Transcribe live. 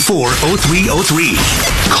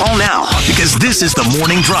844-0303. Call now because this is the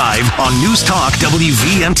Morning Drive on News Talk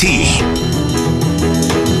WVMT.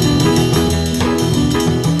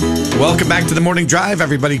 Welcome back to the Morning Drive,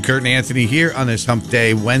 everybody. Kurt and Anthony here on this Hump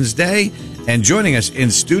Day Wednesday. And joining us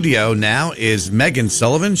in studio now is Megan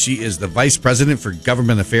Sullivan. She is the Vice President for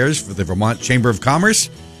Government Affairs for the Vermont Chamber of Commerce.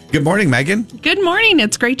 Good morning, Megan. Good morning.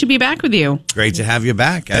 It's great to be back with you. Great to have you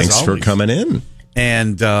back, as Thanks always. for coming in.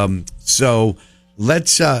 And so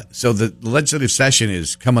the legislative session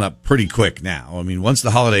is coming up pretty quick now. I mean, once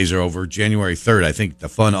the holidays are over, January 3rd, I think the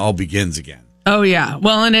fun all begins again. Oh, yeah.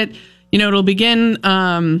 Well, and it'll begin...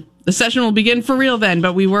 The session will begin for real then,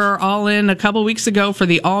 but we were all in a couple weeks ago for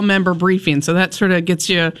the all-member briefing, so that sort of gets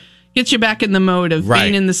you back in the mode of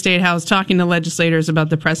being in the State House, talking to legislators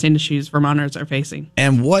about the pressing issues Vermonters are facing.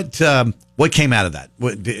 And what came out of that?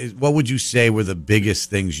 What would you say were the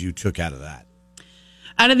biggest things you took out of that?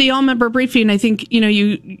 Out of the all-member briefing, I think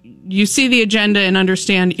you see the agenda and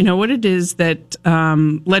understand what it is that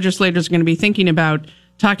legislators are going to be thinking about.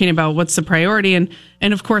 Talking about what's the priority, and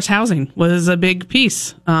of course, housing was a big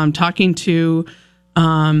piece. Talking to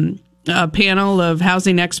a panel of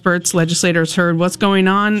housing experts, legislators heard what's going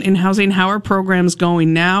on in housing, how are programs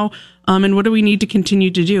going now, and what do we need to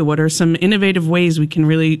continue to do? What are some innovative ways we can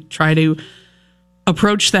really try to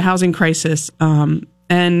approach the housing crisis?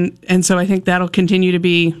 And so I think that'll continue to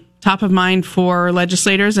be top of mind for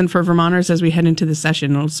legislators and for Vermonters as we head into the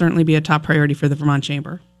session. It'll certainly be a top priority for the Vermont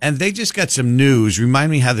Chamber. And they just got some news.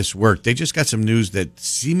 Remind me how this worked. They just got some news that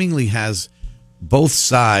seemingly has both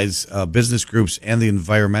sides, business groups and the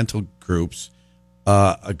environmental groups,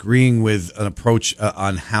 agreeing with an approach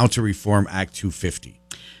on how to reform Act 250.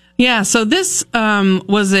 Yeah, so this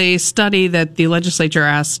was a study that the legislature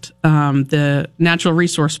asked the Natural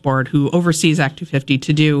Resource Board, who oversees Act 250,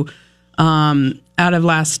 to do out of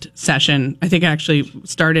last session. I think it actually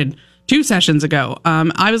started 2 sessions ago.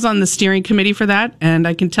 I was on the steering committee for that, and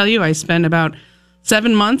I can tell you I spent about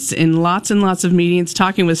 7 months in lots and lots of meetings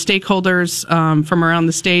talking with stakeholders from around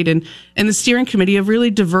the state and the steering committee of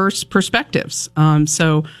really diverse perspectives.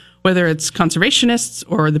 So whether it's conservationists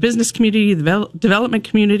or the business community, the development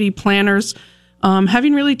community, planners,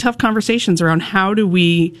 having really tough conversations around how do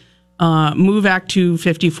we move Act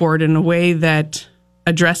 250 forward in a way that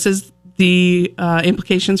addresses the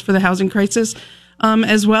implications for the housing crisis,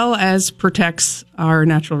 as well as protects our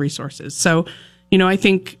natural resources. So, I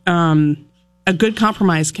think a good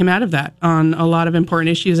compromise came out of that on a lot of important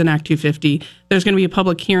issues in Act 250. There's going to be a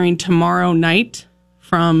public hearing tomorrow night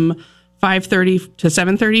from 5:30 to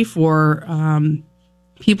 7:30 for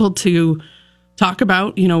people to talk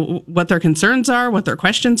about, what their concerns are, what their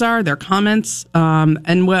questions are, their comments,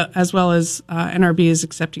 and as well as NRB is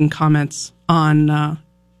accepting comments on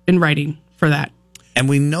in writing for that. And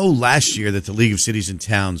we know last year that the League of Cities and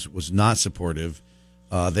Towns was not supportive.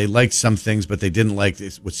 They liked some things, but they didn't like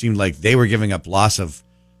this. What seemed like they were giving up loss of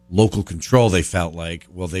local control, they felt like.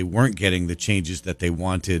 Well, they weren't getting the changes that they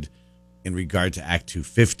wanted in regard to Act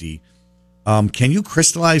 250. Can you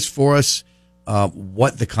crystallize for us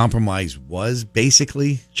what the compromise was,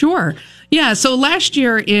 basically? Sure. Yeah, so last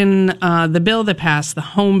year in the bill that passed, the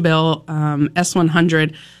home bill,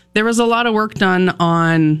 S100, there was a lot of work done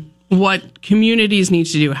on what communities need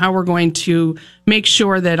to do, how we're going to make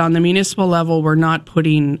sure that on the municipal level we're not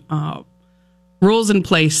putting rules in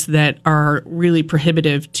place that are really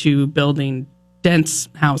prohibitive to building dense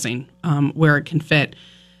housing where it can fit.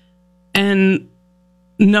 And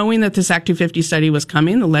knowing that this Act 250 study was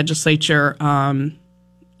coming, the legislature, I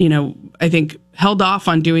think held off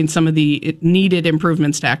on doing some of the needed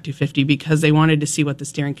improvements to Act 250 because they wanted to see what the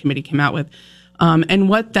steering committee came out with. And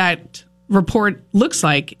what that report looks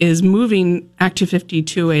like is moving Act 250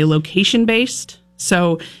 to a location-based.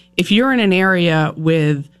 So if you're in an area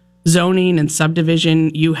with zoning and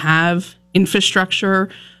subdivision, you have infrastructure,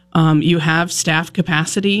 you have staff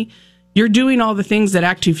capacity, you're doing all the things that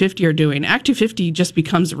Act 250 are doing. Act 250 just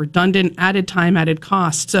becomes redundant, added time, added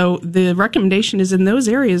cost. So the recommendation is in those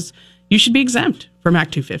areas, you should be exempt from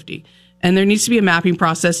Act 250. And there needs to be a mapping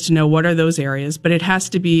process to know what are those areas, but it has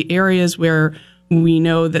to be areas where we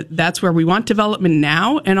know that that's where we want development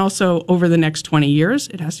now and also over the next 20 years.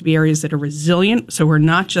 It has to be areas that are resilient. So we're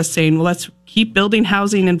not just saying, well, let's keep building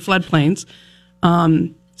housing in floodplains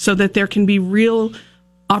so that there can be real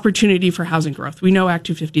opportunity for housing growth. We know Act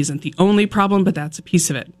 250 isn't the only problem, but that's a piece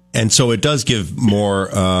of it. And so it does give more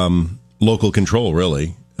local control,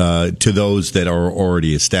 really, to those that are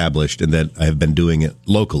already established and that have been doing it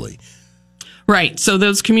locally. Right. So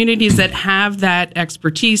those communities that have that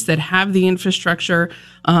expertise, that have the infrastructure,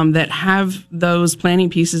 that have those planning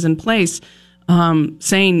pieces in place,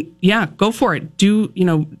 saying, yeah, go for it.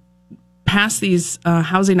 pass these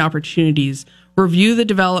housing opportunities, review the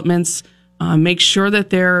developments, make sure that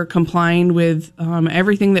they're complying with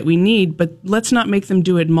everything that we need, but let's not make them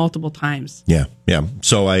do it multiple times. Yeah.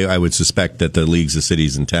 So I would suspect that the leagues of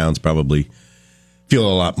cities and towns probably feel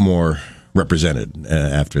a lot more represented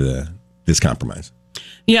after this compromise.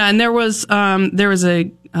 Yeah, and there was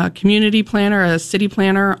a community planner, a city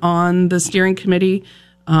planner on the steering committee,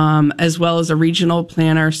 as well as a regional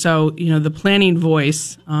planner. So, the planning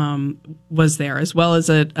voice was there, as well as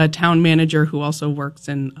a town manager who also works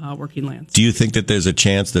in working lands. Do you think that there's a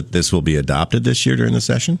chance that this will be adopted this year during the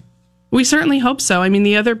session? We certainly hope so. I mean,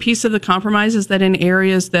 the other piece of the compromise is that in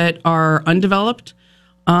areas that are undeveloped,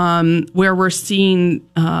 where we're seeing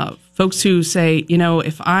folks who say,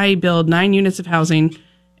 if I build 9 units of housing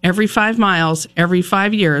every 5 miles, every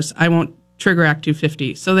 5 years, I won't trigger Act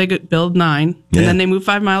 250. So they build 9, and then they move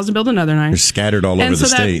 5 miles and build another 9. They're scattered all over the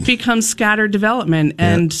state. And so that becomes scattered development.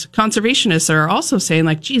 And conservationists are also saying,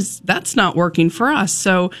 geez, that's not working for us.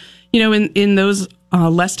 So, in those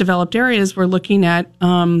less developed areas, we're looking at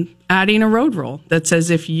adding a road rule that says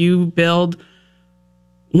if you build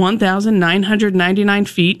 1,999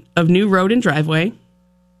 feet of new road and driveway,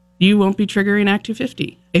 you won't be triggering Act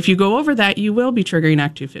 250. If you go over that, you will be triggering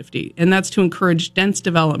Act 250. And that's to encourage dense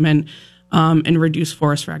development and reduce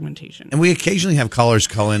forest fragmentation. And we occasionally have callers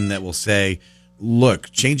call in that will say, look,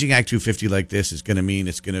 changing Act 250 like this is going to mean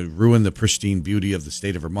it's going to ruin the pristine beauty of the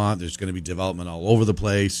state of Vermont. There's going to be development all over the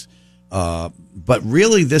place. But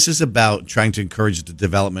really, this is about trying to encourage the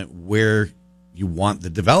development where you want the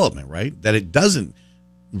development, right? That it doesn't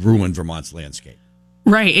ruin Vermont's landscape.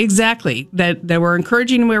 Right, exactly. That we're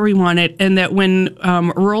encouraging where we want it, and that when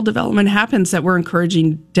rural development happens, that we're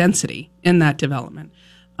encouraging density in that development.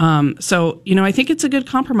 So, I think it's a good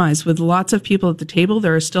compromise with lots of people at the table.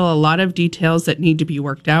 There are still a lot of details that need to be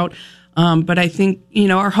worked out. But I think,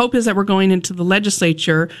 our hope is that we're going into the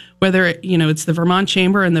legislature, whether, it's the Vermont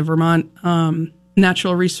Chamber and the Vermont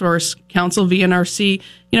Natural Resource Council, VNRC,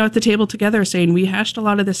 at the table together saying we hashed a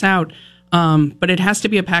lot of this out. But it has to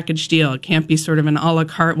be a package deal. It can't be sort of an a la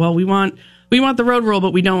carte. Well, we want the road rule,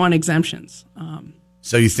 but we don't want exemptions.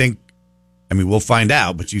 So you think, we'll find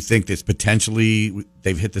out, but you think this potentially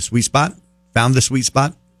they've hit the sweet spot, found the sweet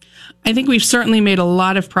spot? I think we've certainly made a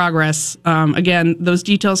lot of progress. Again, those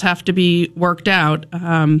details have to be worked out.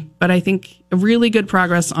 But I think a really good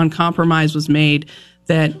progress on compromise was made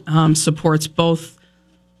that supports both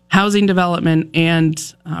housing development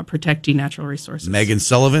and protecting natural resources. Megan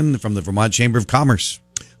Sullivan from the Vermont Chamber of Commerce.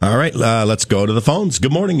 All right, let's go to the phones.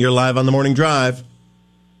 Good morning. You're live on the Morning Drive.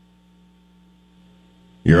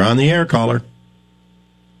 You're on the air, caller.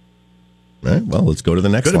 All right, well, let's go to the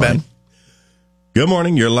next line. Good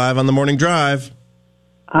morning. You're live on the Morning Drive.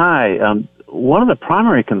 Hi. One of the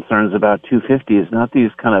primary concerns about 250 is not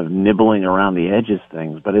these kind of nibbling around the edges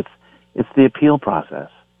things, but it's the appeal process.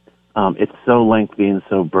 It's so lengthy and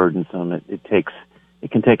so burdensome. It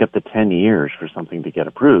can take up to 10 years for something to get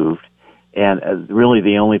approved. And really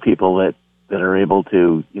the only people that are able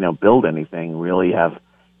to, build anything really have,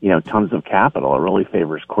 tons of capital. It really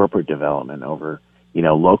favors corporate development over,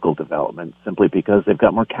 local development simply because they've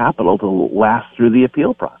got more capital to last through the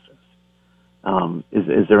appeal process.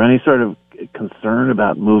 Is there any sort of concern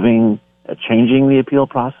about changing the appeal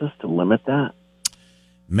process to limit that?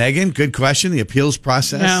 Megan, good question. The appeals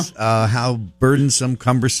process, how burdensome,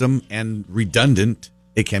 cumbersome, and redundant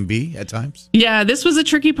it can be at times. Yeah, this was a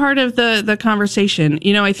tricky part of the conversation.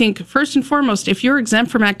 I think first and foremost, if you're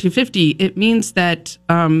exempt from Act 250, it means that,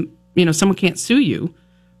 someone can't sue you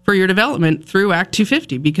for your development through Act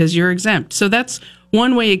 250 because you're exempt. So that's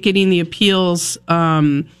one way of getting the appeals,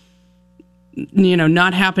 not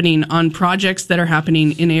happening on projects that are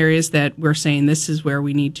happening in areas that we're saying this is where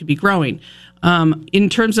we need to be growing. In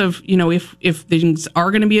terms of, if things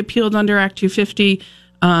are going to be appealed under Act 250,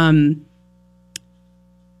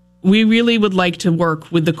 we really would like to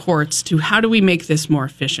work with the courts to how do we make this more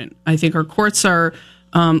efficient? I think our courts are,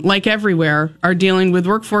 like everywhere, are dealing with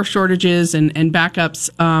workforce shortages and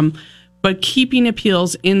backups. But keeping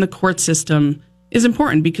appeals in the court system is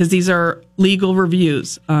important because these are legal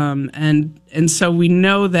reviews. And so we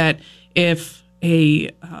know that if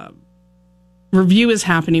a review is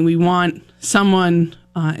happening, we want someone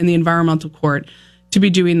in the environmental court to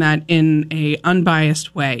be doing that in a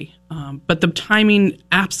unbiased way. But the timing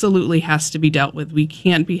absolutely has to be dealt with. We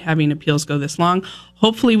can't be having appeals go this long.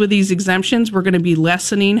 Hopefully with these exemptions, we're going to be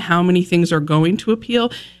lessening how many things are going to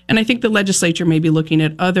appeal. And I think the legislature may be looking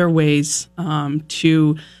at other ways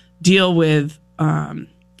to deal with, I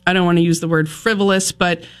don't want to use the word frivolous,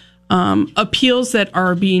 but appeals that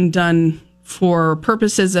are being done for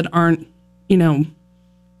purposes that aren't,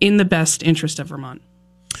 in the best interest of Vermont.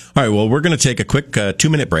 All right, well, we're going to take a quick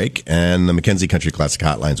 2-minute break, and the Mackenzie Country Classic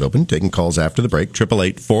Hotline's open, taking calls after the break,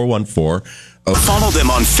 888-414. Follow them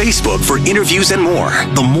on Facebook for interviews and more.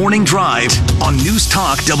 The Morning Drive on News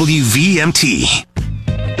Talk WVMT.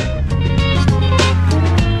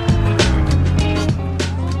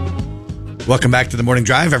 Welcome back to the Morning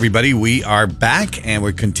Drive, everybody. We are back, and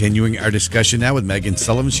we're continuing our discussion now with Megan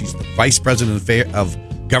Sullivan. She's the Vice President of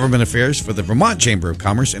Government Affairs for the Vermont Chamber of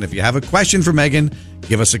Commerce. And if you have a question for Megan,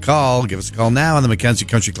 give us a call. Give us a call now on the Mackenzie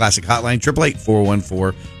Country Classic Hotline,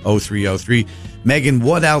 888-414-0303. Megan,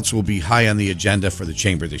 what else will be high on the agenda for the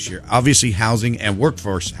Chamber this year? Obviously, housing and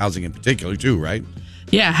workforce housing in particular, too, right?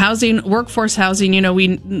 Yeah, housing, workforce housing. You know,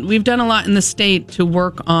 we've done a lot in the state to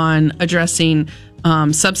work on addressing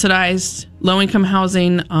subsidized low-income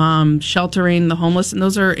housing, sheltering the homeless, and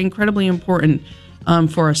those are incredibly important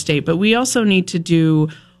for our state. But we also need to do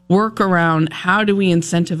work around how do we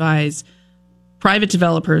incentivize private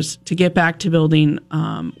developers to get back to building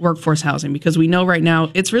workforce housing, because we know right now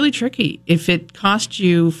it's really tricky. If it costs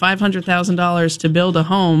you $500,000 to build a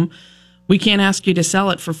home, we can't ask you to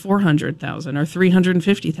sell it for $400,000 or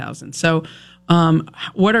 $350,000. So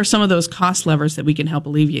what are some of those cost levers that we can help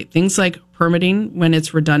alleviate? Things like permitting when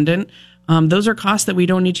it's redundant. Those are costs that we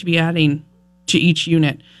don't need to be adding to each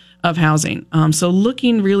unit of housing. So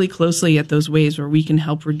looking really closely at those ways where we can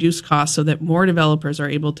help reduce costs so that more developers are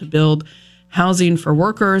able to build housing for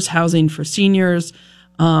workers, housing for seniors,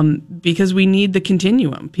 because we need the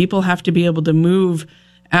continuum. People have to be able to move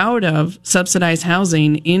out of subsidized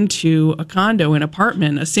housing into a condo, an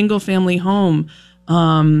apartment, a single-family home,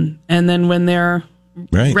 and then when they're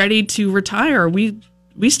ready to retire, we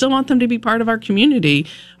still want them to be part of our community.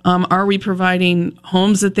 Are we providing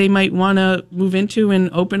homes that they might want to move into and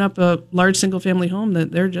open up a large single-family home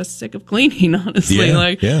that they're just sick of cleaning, honestly?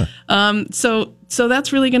 So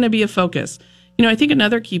that's really going to be a focus. You know, I think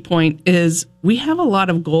another key point is we have a lot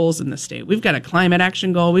of goals in the state. We've got a climate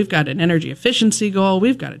action goal. We've got an energy efficiency goal.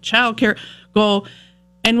 We've got a child care goal.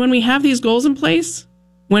 And when we have these goals in place,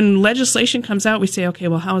 when legislation comes out, we say, okay,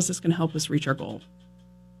 well, how is this going to help us reach our goal?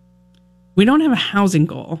 We don't have a housing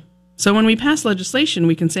goal. So when we pass legislation,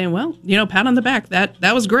 we can say, well, you know, pat on the back, that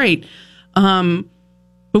was great.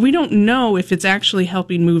 But we don't know if it's actually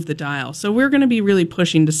helping move the dial. So we're going to be really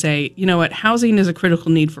pushing to say, you know what, housing is a critical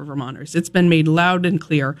need for Vermonters. It's been made loud and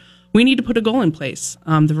clear. We need to put a goal in place.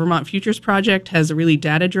 The Vermont Futures Project has a really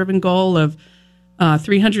data-driven goal of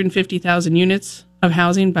 350,000 units of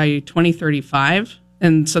housing by 2035.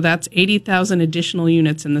 And so that's 80,000 additional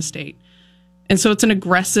units in the state. And so it's an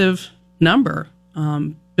aggressive number,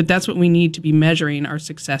 but that's what we need to be measuring our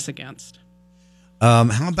success against.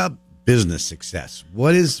 How about business success?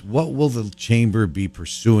 What will the chamber be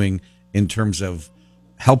pursuing in terms of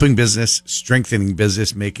helping business, strengthening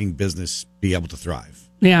business, making business be able to thrive?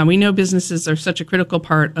 Yeah, we know businesses are such a critical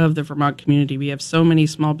part of the Vermont community. We have so many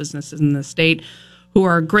small businesses in the state who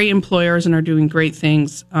are great employers and are doing great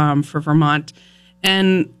things for Vermont.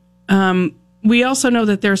 And we also know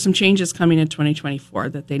that there are some changes coming in 2024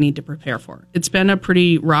 that they need to prepare for. It's been a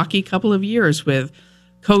pretty rocky couple of years with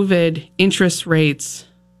COVID, interest rates,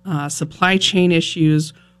 supply chain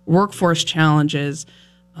issues, workforce challenges.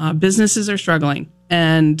 Businesses are struggling.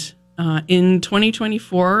 And in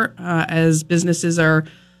 2024, as businesses are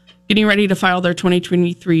getting ready to file their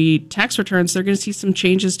 2023 tax returns, they're going to see some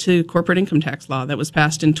changes to corporate income tax law that was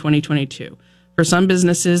passed in 2022. For some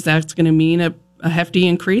businesses, that's going to mean a hefty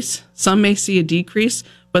increase. Some may see a decrease,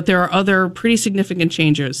 but there are other pretty significant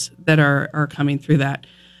changes that are coming through that.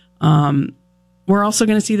 We're also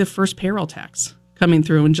going to see the first payroll tax coming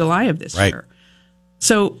through in July of this year.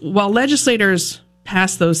 So while legislators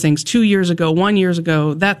passed those things 2 years ago, 1 year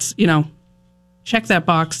ago, that's, check that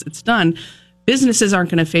box, it's done. Businesses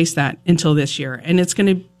aren't going to face that until this year, and it's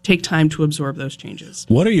going to take time to absorb those changes.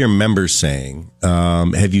 What are your members saying?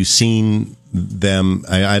 Have you seen them?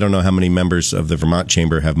 I don't know how many members of the Vermont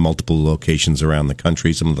Chamber have multiple locations around the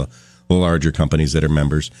country, some of the larger companies that are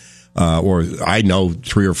members. Or I know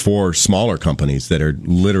 3 or 4 smaller companies that are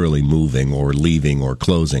literally moving or leaving or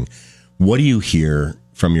closing. What do you hear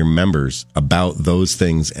from your members about those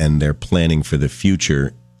things and their planning for the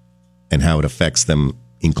future and how it affects them,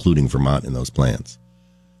 including Vermont, in those plans?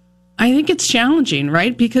 I think it's challenging,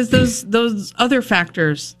 right? Because those other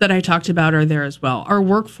factors that I talked about are there as well. Our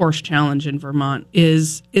workforce challenge in Vermont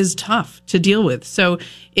is tough to deal with. So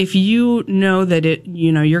if you know that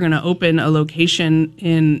you're going to open a location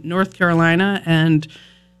in North Carolina and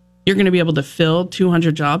you're going to be able to fill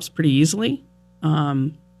 200 jobs pretty easily,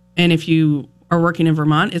 and if you are working in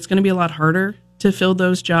Vermont, it's going to be a lot harder to fill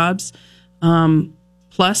those jobs.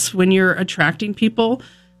 Plus, when you're attracting people,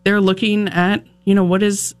 they're looking at,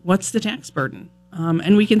 what's the tax burden?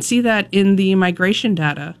 And we can see that in the migration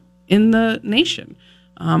data in the nation.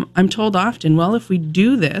 I'm told often, well, if we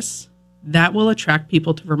do this, that will attract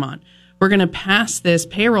people to Vermont. We're going to pass this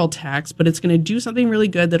payroll tax, but it's going to do something really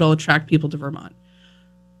good that'll attract people to Vermont.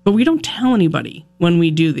 But we don't tell anybody when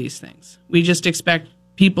we do these things. We just expect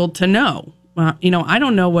people to know. I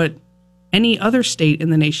don't know what any other state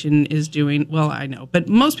in the nation is doing. Well, I know, but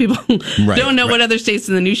most people don't know what other states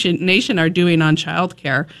in the nation are doing on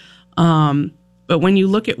childcare. But when you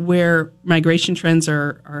look at where migration trends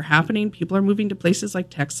are happening, people are moving to places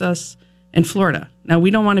like Texas and Florida. Now,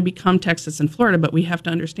 we don't want to become Texas and Florida, but we have to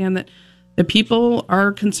understand that the people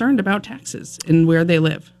are concerned about taxes and where they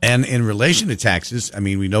live. And in relation to taxes, I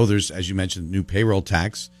mean, we know there's, as you mentioned, new payroll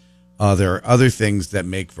tax. There are other things that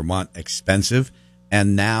make Vermont expensive.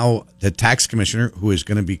 And now the tax commissioner, who is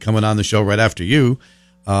going to be coming on the show right after you,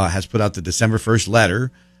 has put out the December 1st letter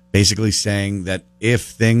basically saying that if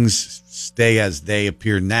things stay as they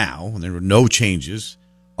appear now, and there were no changes,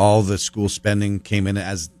 all the school spending came in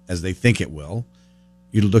as they think it will,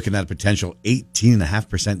 you're looking at a potential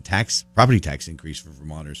 18.5% property tax increase for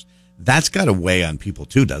Vermonters. That's got to weigh on people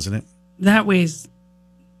too, doesn't it? That weighs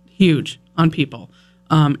huge on people.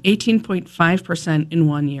 18.5% in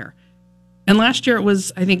 1 year. And last year it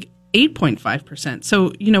was, I think, 8.5%.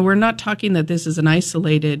 So, we're not talking that this is an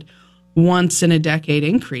isolated once in a decade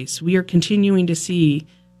increase. We are continuing to see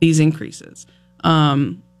these increases.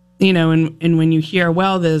 And when you hear,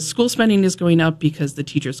 well, the school spending is going up because the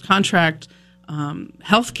teacher's contract,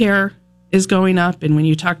 healthcare is going up. And when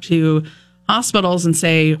you talk to hospitals and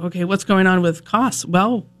say, okay, what's going on with costs?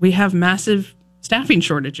 Well, we have massive staffing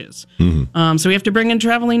shortages. Mm-hmm. So we have to bring in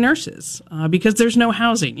traveling nurses because there's no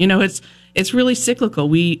housing. It's really cyclical.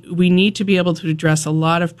 We need to be able to address a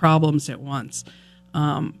lot of problems at once.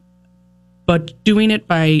 But doing it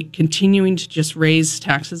by continuing to just raise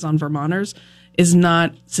taxes on Vermonters is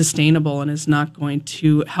not sustainable and is not going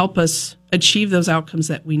to help us achieve those outcomes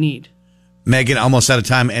that we need. Megan, almost out of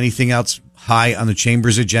time. Anything else high on the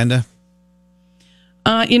Chamber's agenda?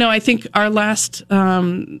 I think our last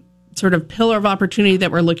sort of pillar of opportunity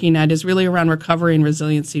that we're looking at is really around recovery and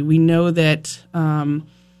resiliency. We know that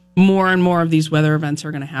more and more of these weather events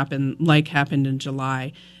are going to happen, like happened in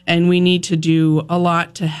July. And we need to do a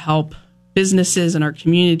lot to help businesses and our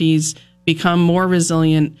communities become more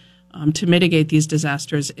resilient to mitigate these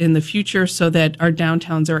disasters in the future so that our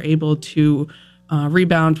downtowns are able to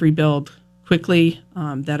rebound, rebuild quickly,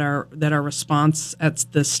 that our response at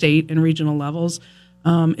the state and regional levels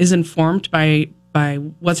is informed by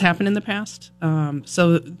what's happened in the past.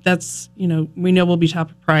 So that's, we know will be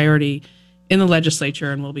top priority in the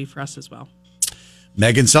legislature and will be for us as well.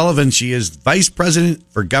 Megan Sullivan, she is Vice President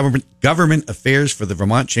for Government Affairs for the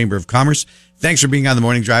Vermont Chamber of Commerce. Thanks for being on the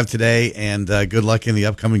Morning Drive today, and good luck in the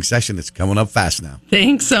upcoming session. It's coming up fast now.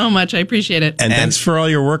 Thanks so much. I appreciate it. And thanks for all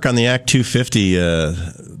your work on the Act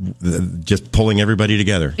 250, just pulling everybody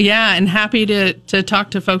together. Yeah, and happy to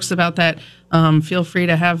talk to folks about that. Feel free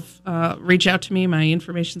to reach out to me. My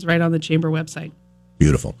information's right on the Chamber website.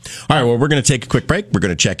 Beautiful. All right, well, we're going to take a quick break. We're going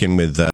to check in with